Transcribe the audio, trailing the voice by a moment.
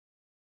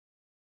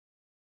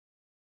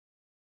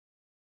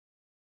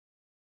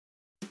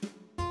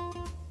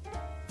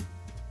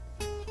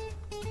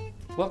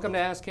Welcome to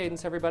Ask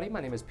Cadence, everybody.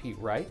 My name is Pete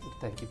Wright.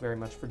 Thank you very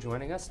much for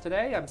joining us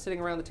today. I'm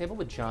sitting around the table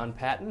with John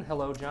Patton.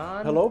 Hello,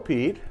 John. Hello,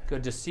 Pete.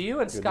 Good to see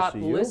you. And Good Scott to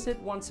see you. Lissit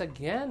once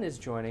again is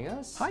joining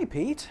us. Hi,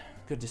 Pete.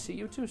 Good to see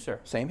you too, sir.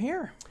 Same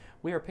here.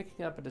 We are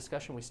picking up a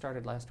discussion we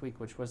started last week,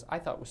 which was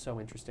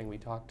so interesting. We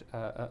talked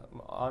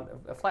on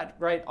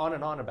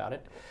and on about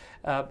it.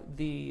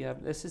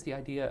 This is the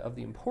idea of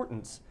the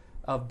importance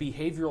of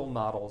behavioral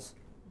models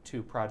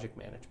to project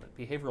management,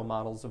 behavioral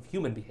models of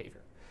human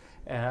behavior.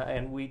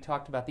 And we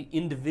talked about the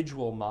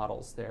individual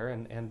models there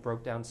and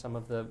broke down some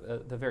of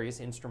the various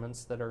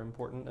instruments that are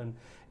important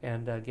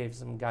and gave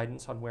some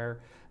guidance on where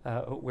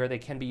they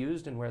can be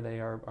used and where they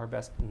are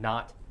best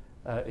not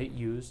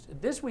used.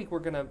 This week we're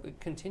going to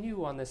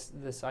continue on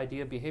this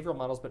idea of behavioral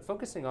models, but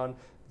focusing on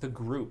the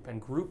group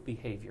and group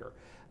behavior.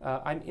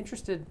 I'm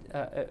interested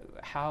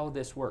how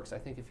this works. I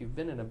think if you've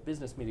been in a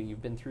business meeting,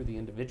 you've been through the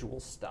individual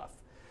stuff,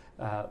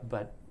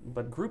 but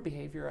group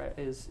behavior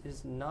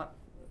is not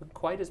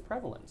quite as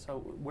prevalent. So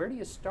where do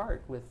you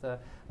start with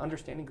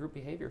understanding group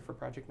behavior for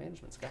project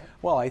management, Scott?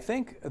 Well, I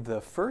think the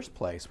first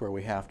place where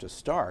we have to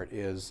start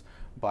is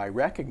by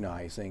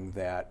recognizing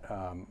that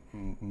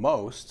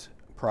most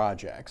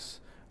projects,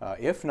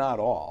 if not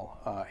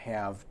all,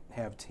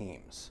 have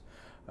teams.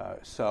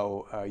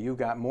 So you've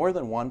got more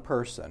than one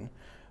person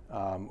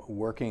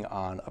working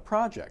on a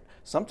project.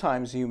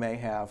 Sometimes you may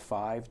have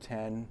 5,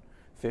 10,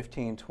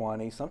 15,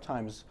 20,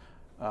 sometimes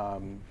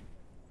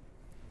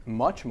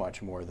much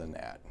more than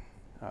that,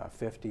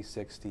 50,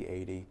 60,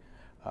 80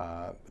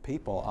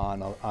 people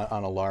on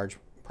a large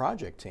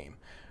project team.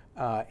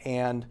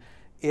 And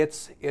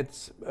it's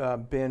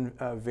been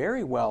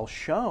very well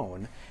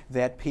shown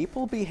that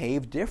people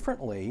behave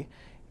differently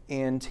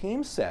in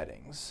team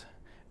settings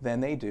than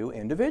they do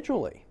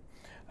individually.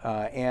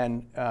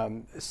 And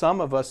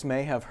some of us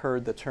may have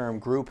heard the term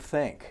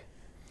groupthink.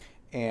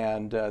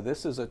 And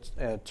this is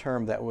a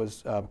term that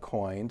was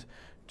coined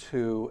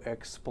to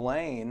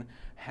explain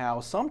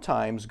how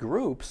sometimes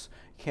groups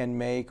can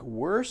make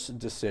worse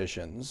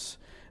decisions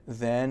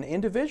than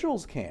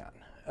individuals can.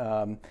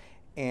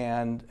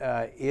 And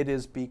it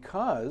is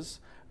because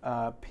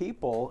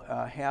people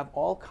have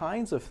all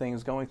kinds of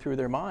things going through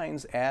their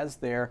minds as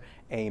they're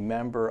a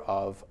member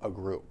of a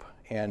group.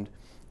 And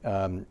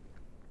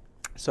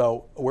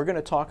so we're going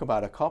to talk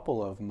about a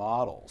couple of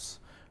models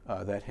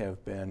that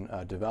have been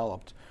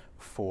developed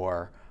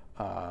for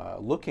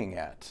looking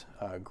at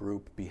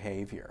group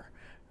behavior.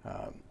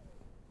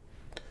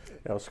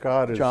 Now,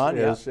 Scott, John,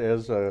 as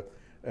a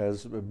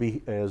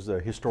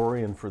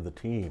historian for the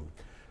team,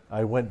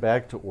 I went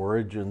back to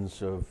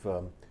origins of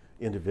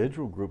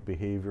individual group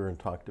behavior and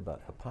talked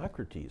about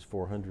Hippocrates,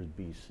 400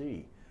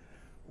 BC.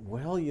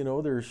 Well, you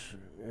know,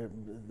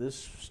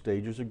 this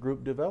stages of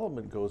group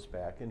development goes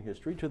back in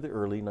history to the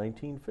early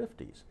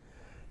 1950s.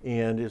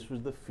 And this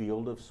was the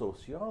field of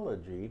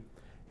sociology,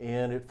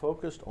 and it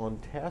focused on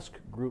task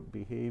group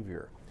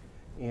behavior.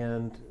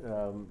 And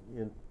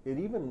it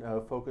even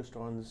focused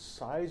on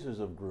sizes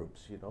of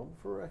groups, you know,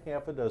 for a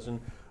half a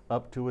dozen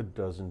up to a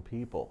dozen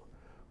people.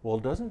 Well,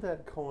 doesn't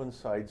that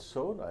coincide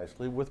so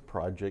nicely with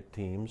project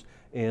teams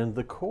and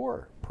the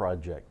core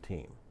project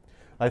team?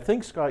 I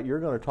think, Scott, you're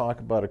going to talk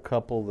about a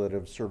couple that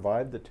have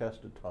survived the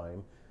test of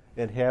time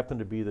and happen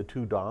to be the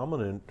two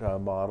dominant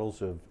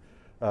models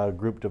of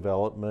group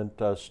development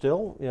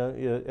still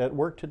at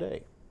work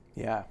today.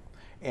 Yeah,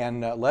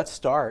 and let's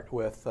start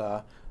with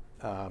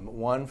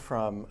one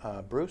from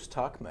Bruce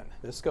Tuckman.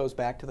 This goes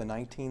back to the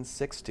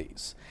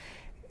 1960s.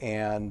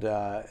 And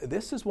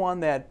this is one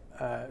that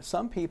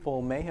some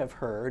people may have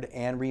heard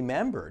and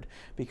remembered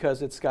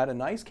because it's got a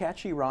nice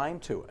catchy rhyme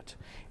to it.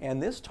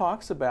 And this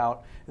talks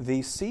about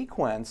the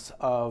sequence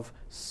of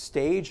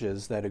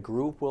stages that a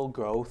group will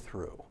go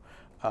through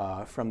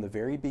from the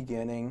very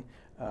beginning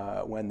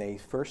when they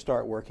first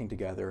start working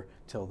together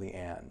till the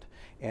end.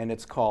 And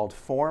it's called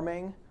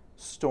forming,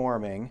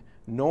 storming,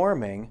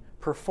 norming,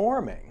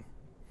 performing,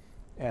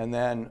 and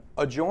then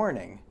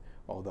adjourning,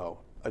 although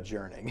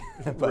adjourning,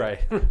 but, right.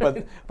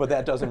 but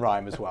that doesn't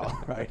rhyme as well,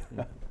 right?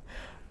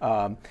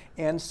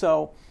 And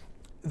so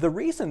the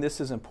reason this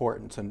is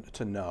important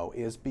to know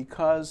is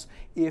because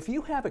if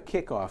you have a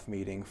kickoff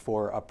meeting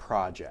for a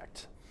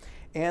project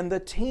and the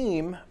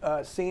team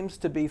seems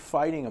to be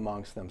fighting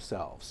amongst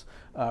themselves,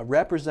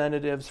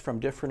 representatives from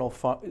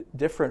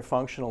different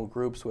functional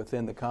groups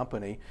within the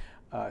company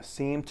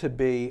seem to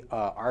be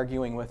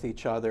arguing with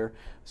each other.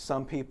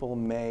 Some people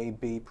may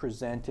be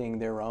presenting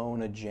their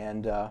own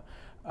agenda,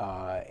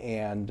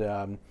 and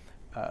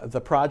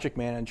the project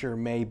manager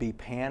may be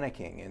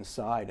panicking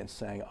inside and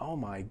saying, oh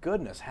my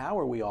goodness, how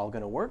are we all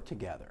going to work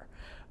together?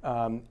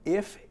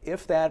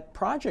 If that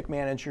project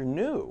manager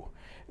knew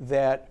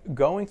that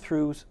going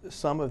through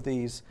some of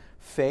these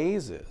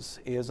phases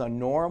is a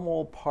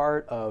normal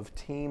part of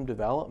team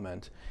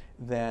development,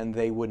 then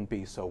they wouldn't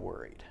be so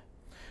worried.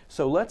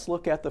 So let's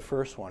look at the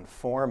first one,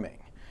 forming.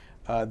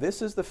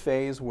 This is the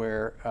phase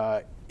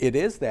where it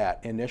is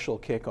that initial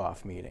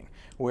kickoff meeting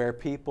where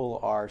people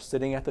are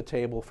sitting at the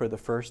table for the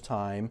first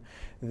time.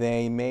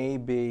 They may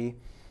be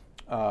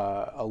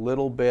a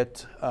little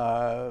bit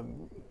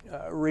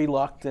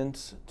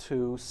reluctant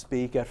to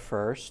speak at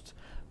first.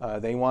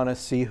 They want to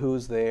see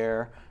who's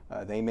there.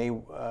 They may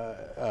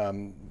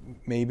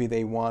maybe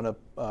they want to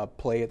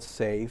play it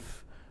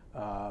safe,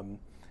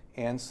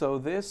 and so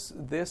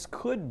this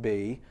could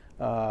be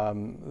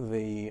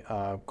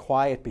the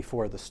quiet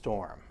before the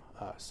storm,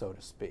 so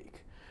to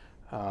speak.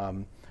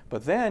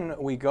 But then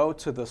we go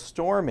to the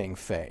storming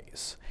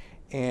phase,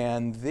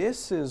 and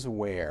this is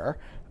where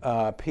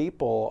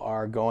people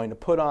are going to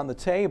put on the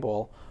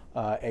table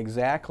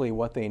exactly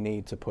what they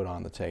need to put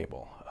on the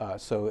table.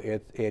 So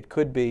it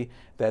could be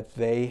that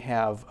they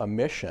have a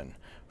mission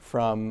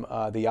from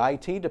the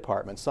IT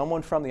department.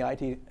 Someone from the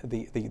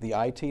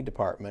IT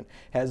department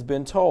has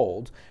been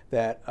told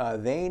that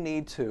they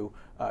need to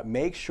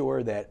make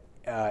sure that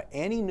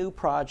any new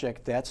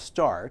project that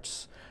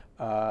starts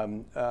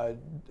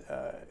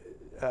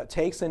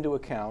takes into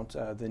account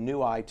the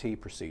new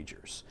IT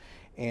procedures.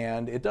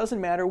 And it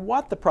doesn't matter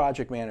what the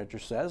project manager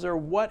says or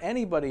what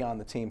anybody on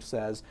the team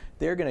says,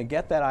 they're going to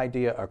get that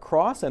idea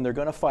across and they're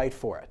going to fight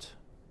for it.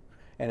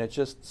 And it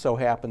just so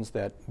happens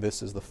that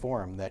this is the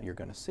forum that you're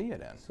going to see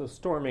it in. So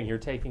storming, you're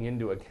taking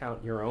into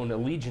account your own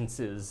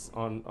allegiances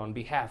on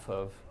behalf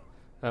of,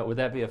 would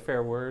that be a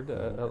fair word,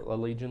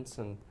 allegiance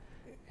and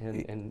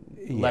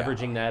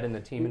leveraging that in the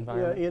team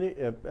environment?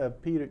 Yeah,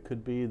 Pete, it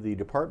could be the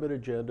department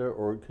agenda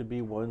or it could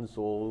be one's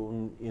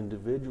own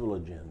individual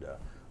agenda.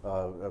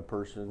 A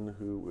person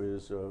who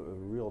is a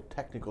real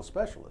technical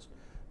specialist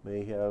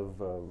may have,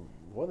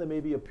 they may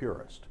be a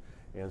purist.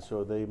 And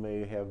so they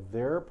may have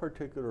their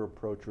particular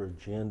approach or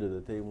agenda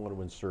that they want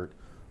to insert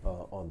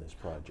on this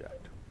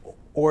project.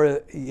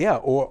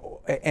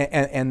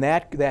 And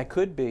that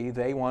could be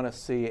they want to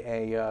see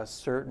a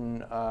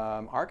certain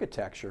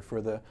architecture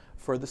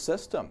for the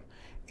system,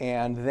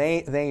 and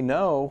they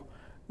know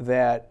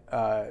that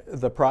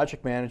the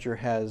project manager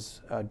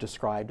has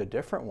described a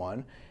different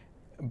one,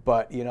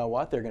 but you know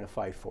what? They're going to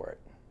fight for it.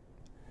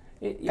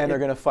 They're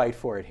going to fight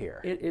for it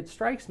here. It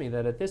strikes me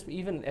that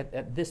even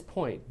at this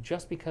point,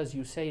 just because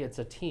you say it's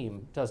a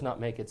team does not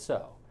make it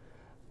so.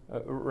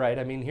 Right?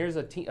 I mean, here's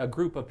a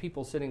group of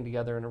people sitting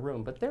together in a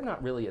room, but they're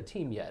not really a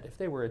team yet. If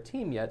they were a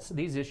team yet, so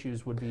these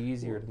issues would be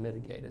easier to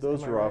mitigate.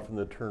 Those are often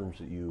the terms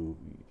that you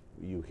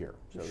hear.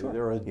 So sure.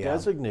 They're a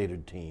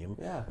designated team,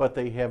 but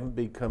they haven't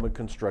become a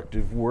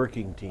constructive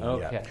working team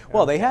yet.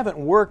 Well, they haven't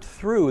worked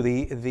through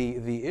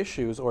the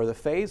issues or the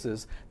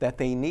phases that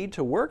they need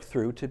to work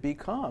through to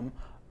become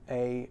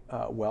a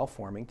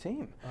well-forming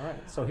team. All right.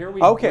 So here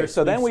we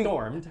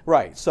stormed.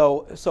 Right.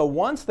 So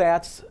once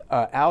that's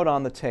out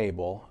on the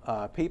table,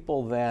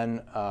 people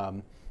then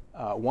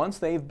once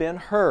they've been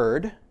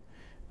heard,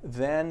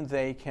 then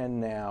they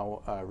can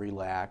now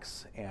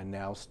relax and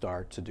now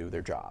start to do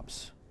their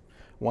jobs.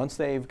 Once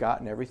they've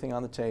gotten everything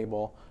on the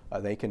table,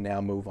 they can now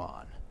move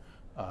on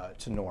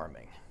to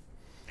norming.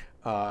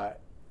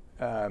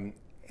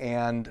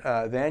 And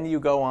then you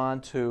go on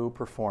to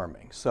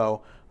performing.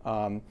 So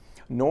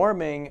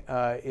norming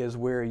is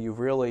where you've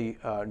really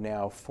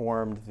now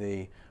formed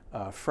the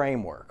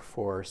framework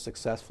for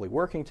successfully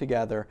working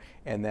together,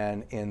 and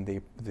then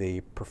in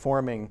the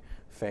performing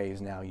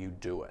phase, now you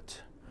do it.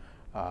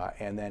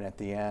 And then at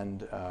the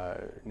end,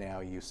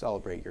 now you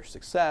celebrate your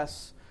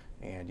success,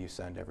 and you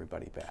send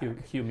everybody back.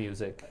 Cue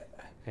music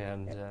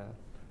and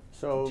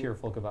so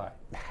cheerful goodbye.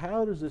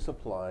 How does this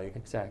apply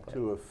exactly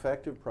to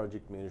effective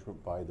project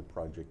management by the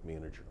project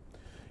manager?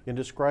 In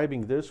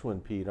describing this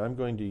one, Pete, I'm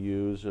going to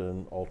use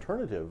an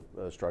alternative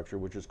structure,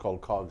 which is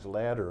called Cogg's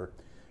Ladder,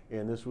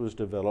 and this was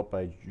developed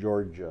by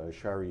George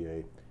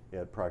Charrier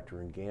at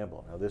Procter &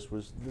 Gamble. Now, this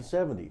was the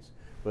 70s,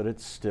 but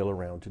it's still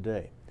around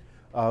today.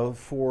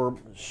 For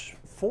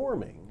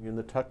forming in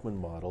the Tuckman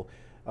model,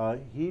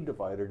 he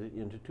divided it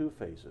into two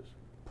phases.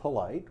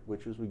 Polite,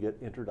 which is we get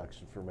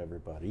introduction from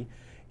everybody,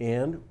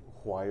 and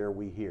why are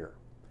we here?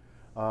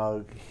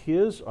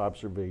 His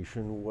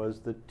observation was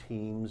that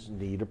teams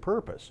need a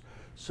purpose.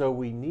 So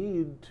we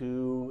need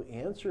to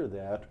answer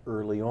that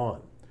early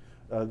on.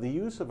 The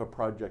use of a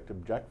project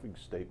objective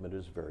statement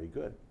is very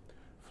good.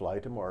 Fly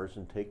to Mars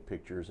and take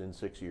pictures in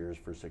 6 years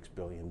for $6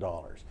 billion.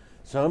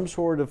 Some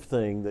sort of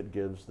thing that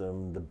gives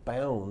them the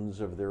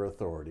bounds of their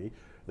authority.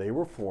 They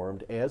were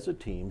formed as a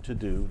team to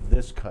do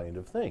this kind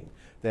of thing.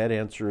 That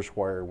answers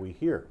why are we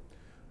here.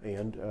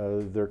 And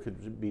there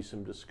could be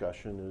some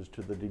discussion as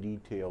to the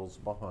details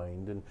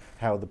behind and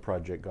how the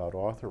project got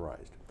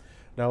authorized.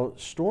 Now,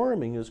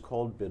 storming is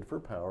called bid for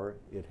power.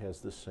 It has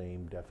the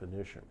same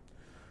definition.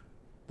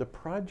 The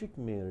project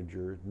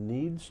manager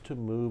needs to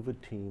move a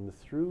team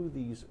through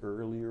these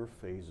earlier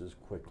phases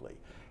quickly.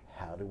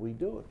 How do we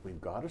do it?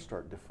 We've got to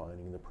start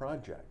defining the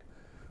project.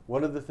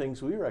 One of the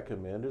things we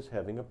recommend is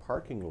having a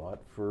parking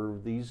lot for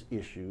these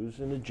issues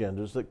and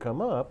agendas that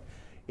come up,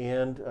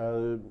 and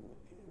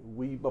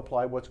we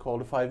apply what's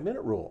called a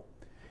 5-minute rule.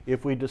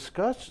 If we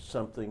discuss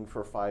something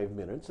for 5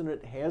 minutes and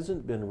it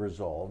hasn't been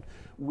resolved,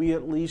 we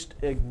at least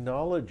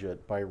acknowledge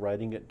it by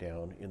writing it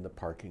down in the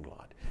parking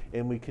lot.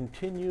 And we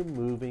continue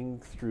moving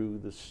through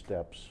the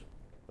steps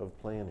of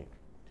planning.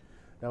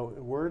 Now,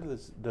 where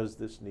does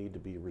this need to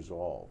be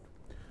resolved?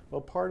 Well,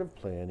 part of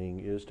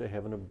planning is to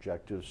have an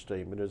objective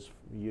statement. As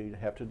you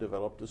have to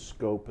develop the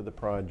scope of the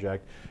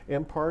project,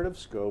 and part of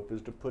scope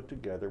is to put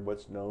together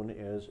what's known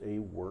as a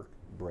work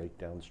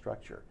breakdown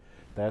structure.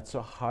 That's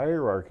a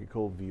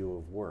hierarchical view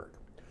of work.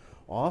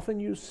 Often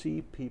you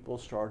see people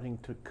starting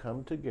to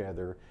come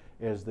together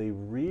as they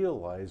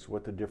realize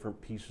what the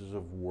different pieces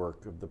of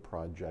work of the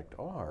project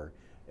are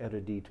at a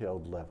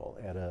detailed level,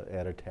 at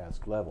a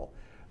task level.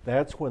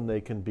 That's when they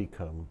can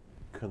become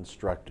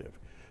constructive.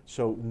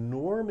 So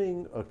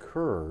norming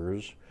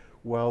occurs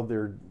while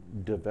they're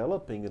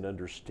developing an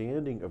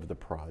understanding of the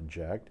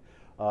project,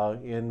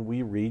 and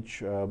we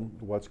reach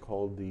what's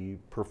called the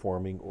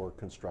performing or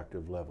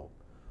constructive level.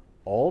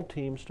 All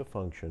teams to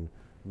function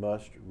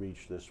must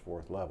reach this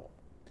fourth level.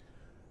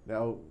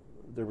 Now,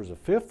 there was a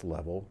fifth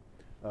level,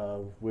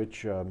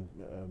 which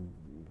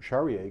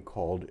Charrier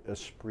called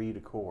esprit de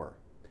corps.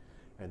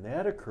 And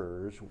that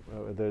occurs,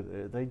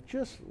 they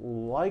just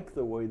like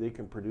the way they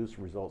can produce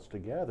results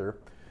together.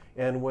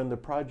 And when the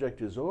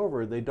project is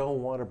over, they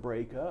don't want to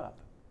break up.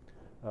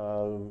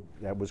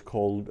 That was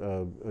called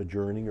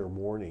adjourning or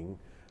mourning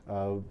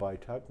by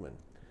Tuckman.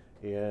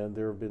 And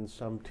there have been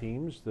some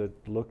teams that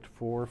looked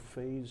for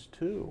phase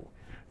 2.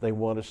 They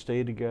want to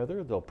stay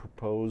together. They'll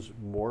propose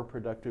more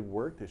productive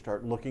work. They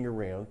start looking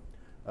around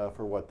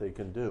for what they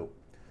can do.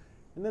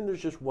 And then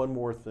there's just one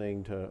more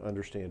thing to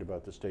understand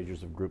about the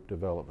stages of group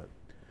development.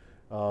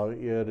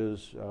 It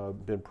has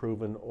been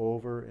proven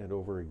over and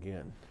over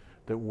again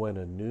that when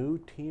a new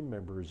team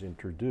member is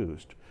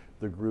introduced,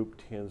 the group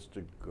tends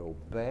to go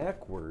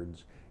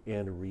backwards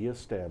and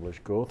reestablish,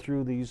 go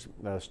through these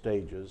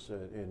stages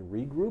and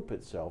regroup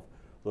itself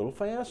a little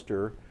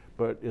faster,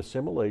 but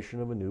assimilation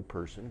of a new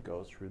person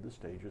goes through the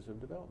stages of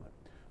development.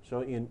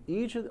 So in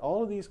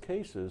all of these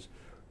cases,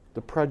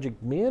 the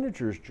project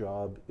manager's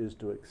job is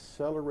to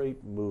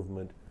accelerate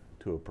movement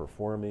to a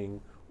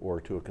performing or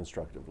to a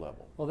constructive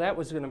level. Well, that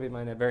was going to be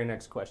my very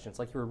next question. It's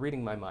like you were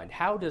reading my mind.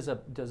 How does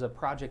a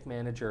project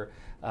manager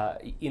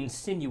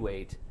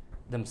insinuate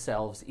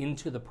themselves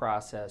into the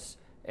process,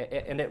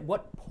 and at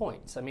what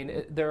points? I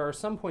mean, there are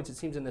some points, it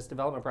seems, in this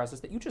development process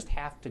that you just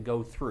have to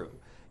go through.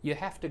 You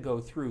have to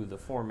go through the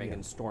forming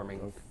and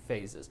storming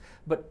phases.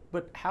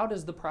 But how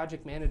does the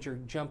project manager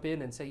jump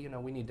in and say, you know,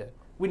 we need to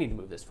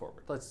move this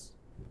forward?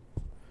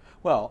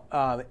 Well,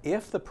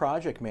 if the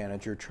project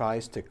manager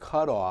tries to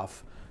cut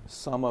off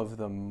some of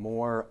the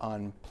more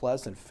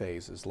unpleasant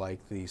phases, like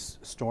the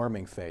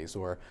storming phase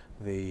or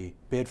the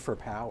bid for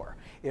power,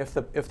 if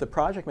the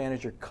project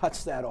manager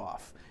cuts that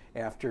off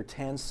after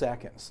 10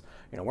 seconds,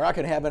 you know, we're not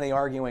going to have any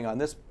arguing on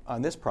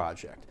this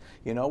project.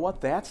 You know what?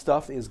 That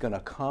stuff is going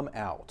to come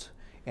out,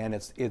 and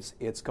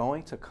it's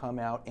going to come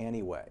out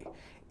anyway,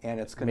 and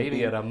it's going to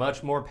be at a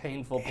much more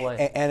painful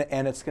place.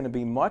 And it's going to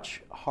be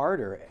much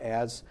harder,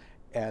 as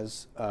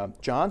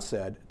John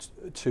said,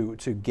 to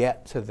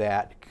get to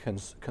that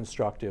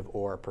constructive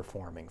or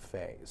performing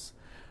phase.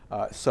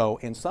 So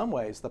in some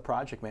ways, the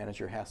project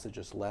manager has to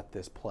just let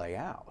this play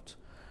out,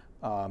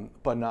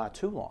 but not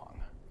too long.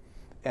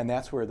 And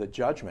that's where the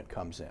judgment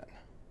comes in.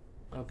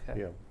 Okay.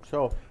 Yeah.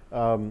 So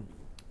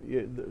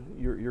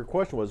your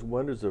question was,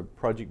 when does a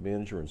project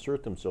manager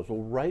insert themselves?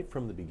 Well, right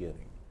from the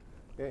beginning.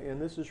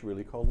 And this is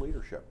really called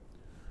leadership.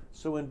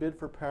 So in Bid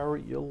for Power,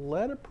 you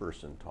let a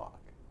person talk.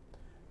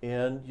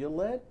 And you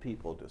let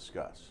people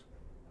discuss.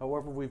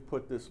 However, we've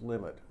put this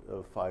limit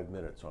of 5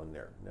 minutes on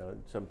there. Now,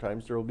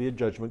 sometimes there will be a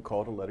judgment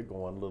call to let it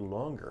go on a little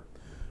longer.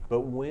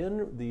 But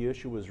when the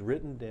issue is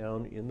written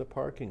down in the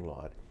parking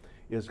lot,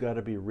 it's got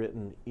to be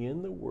written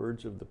in the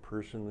words of the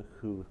person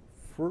who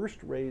first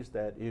raised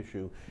that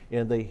issue,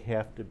 and they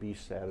have to be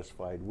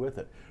satisfied with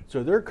it.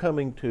 So they're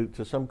coming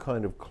to some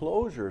kind of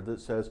closure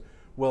that says,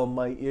 well,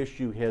 my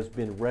issue has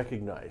been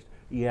recognized.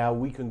 Yeah,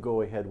 we can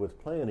go ahead with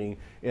planning,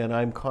 and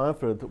I'm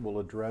confident that we'll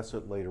address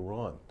it later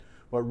on.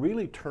 What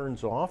really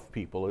turns off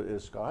people,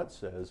 as Scott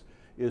says,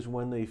 is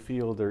when they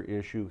feel their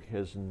issue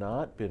has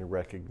not been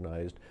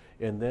recognized,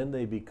 and then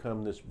they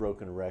become this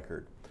broken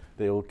record.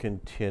 They will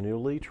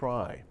continually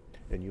try,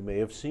 and you may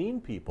have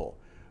seen people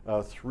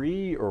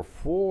 3 or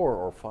 4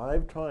 or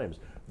 5 times.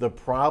 The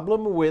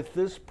problem with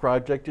this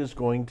project is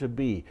going to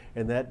be,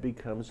 and that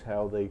becomes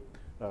how they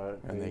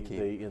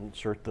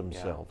insert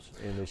themselves,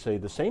 and they say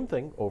the same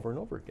thing over and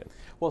over again.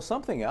 Well,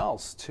 something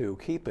else to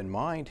keep in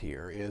mind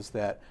here is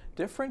that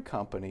different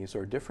companies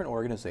or different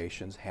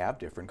organizations have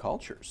different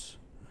cultures.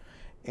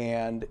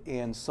 And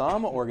in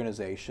some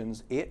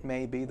organizations, it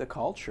may be the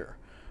culture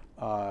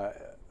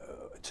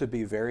to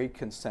be very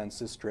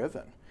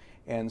consensus-driven.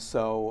 And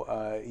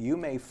so you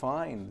may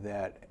find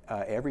that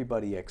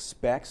everybody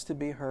expects to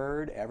be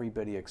heard,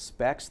 everybody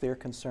expects their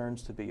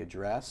concerns to be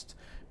addressed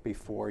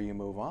before you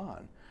move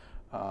on.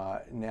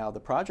 Now, the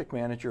project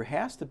manager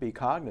has to be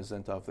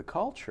cognizant of the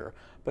culture,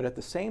 but at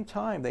the same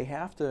time, they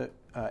have to,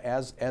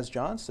 as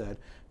John said,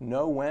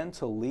 know when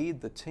to lead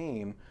the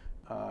team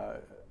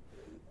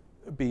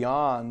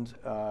beyond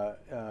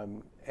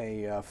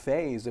a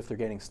phase if they're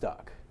getting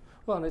stuck.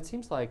 Well, and it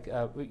seems like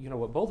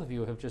what both of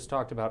you have just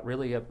talked about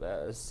really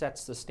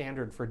sets the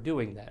standard for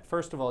doing that.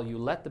 First of all, you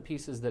let the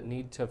pieces that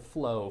need to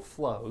flow,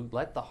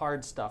 let the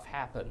hard stuff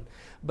happen,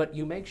 but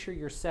you make sure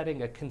you're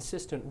setting a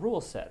consistent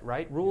rule set,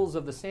 right? Rules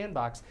of the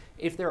sandbox,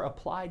 if they're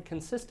applied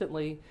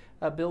consistently,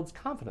 builds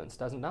confidence,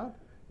 does it not?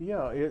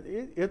 Yeah,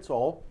 it's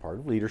all part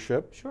of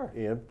leadership. Sure.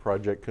 And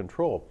project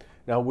control.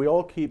 Now, we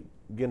all keep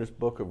Guinness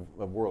Book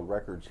of World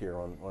Records here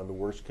on the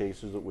worst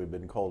cases that we've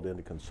been called in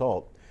to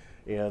consult.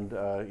 And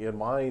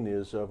mine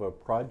is of a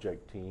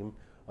project team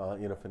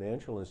in a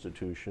financial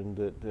institution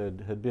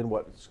that had been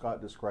what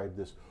Scott described,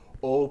 this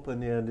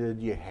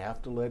open-ended, you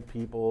have to let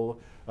people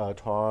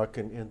talk,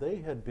 and they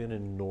had been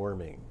in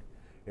norming,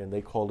 and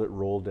they called it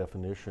role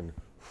definition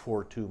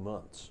for 2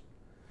 months.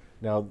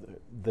 Now,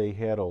 they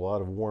had a lot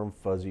of warm,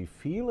 fuzzy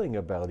feeling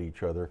about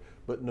each other,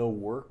 but no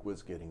work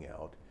was getting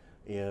out.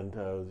 And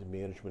the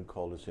management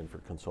called us in for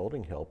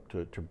consulting help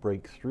to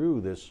break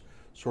through this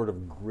sort of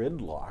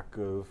gridlock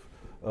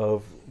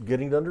of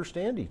getting to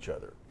understand each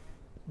other.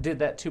 Did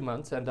that 2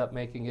 months end up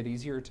making it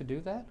easier to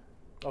do that?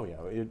 Oh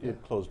yeah,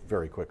 it closed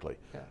very quickly.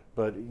 Yeah.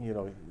 But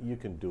you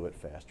can do it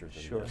faster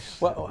than Sure.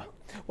 this.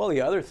 Well,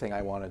 the other thing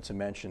I wanted to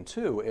mention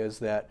too is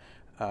that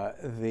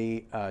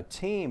the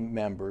team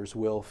members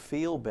will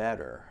feel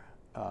better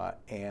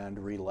and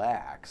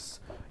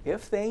relax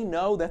if they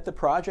know that the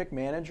project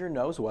manager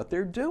knows what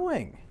they're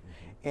doing.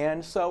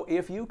 And so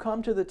if you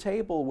come to the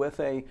table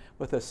with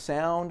a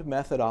sound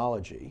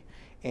methodology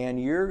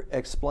and you're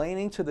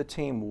explaining to the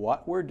team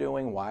what we're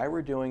doing, why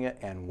we're doing it,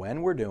 and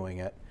when we're doing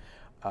it,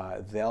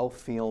 they'll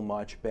feel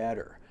much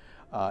better.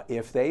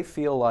 If they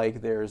feel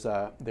like there's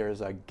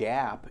a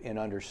gap in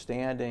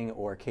understanding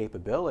or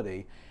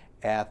capability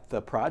at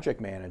the project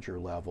manager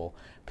level,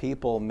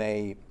 people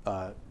may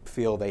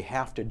feel they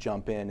have to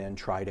jump in and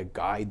try to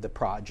guide the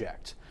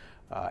project.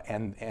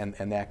 And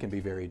that can be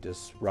very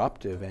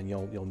disruptive, and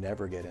you'll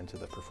never get into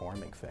the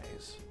performing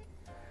phase.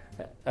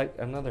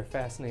 Another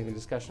fascinating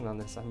discussion on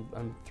this.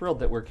 I'm thrilled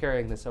that we're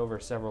carrying this over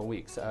several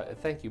weeks.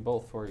 Thank you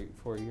both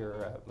for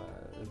your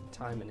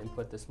time and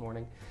input this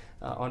morning.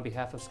 On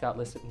behalf of Scott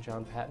Lissit and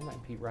John Patton, I'm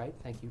Pete Wright.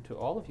 Thank you to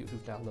all of you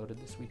who've downloaded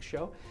this week's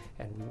show,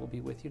 and we will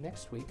be with you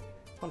next week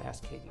on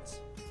Ask Cadence.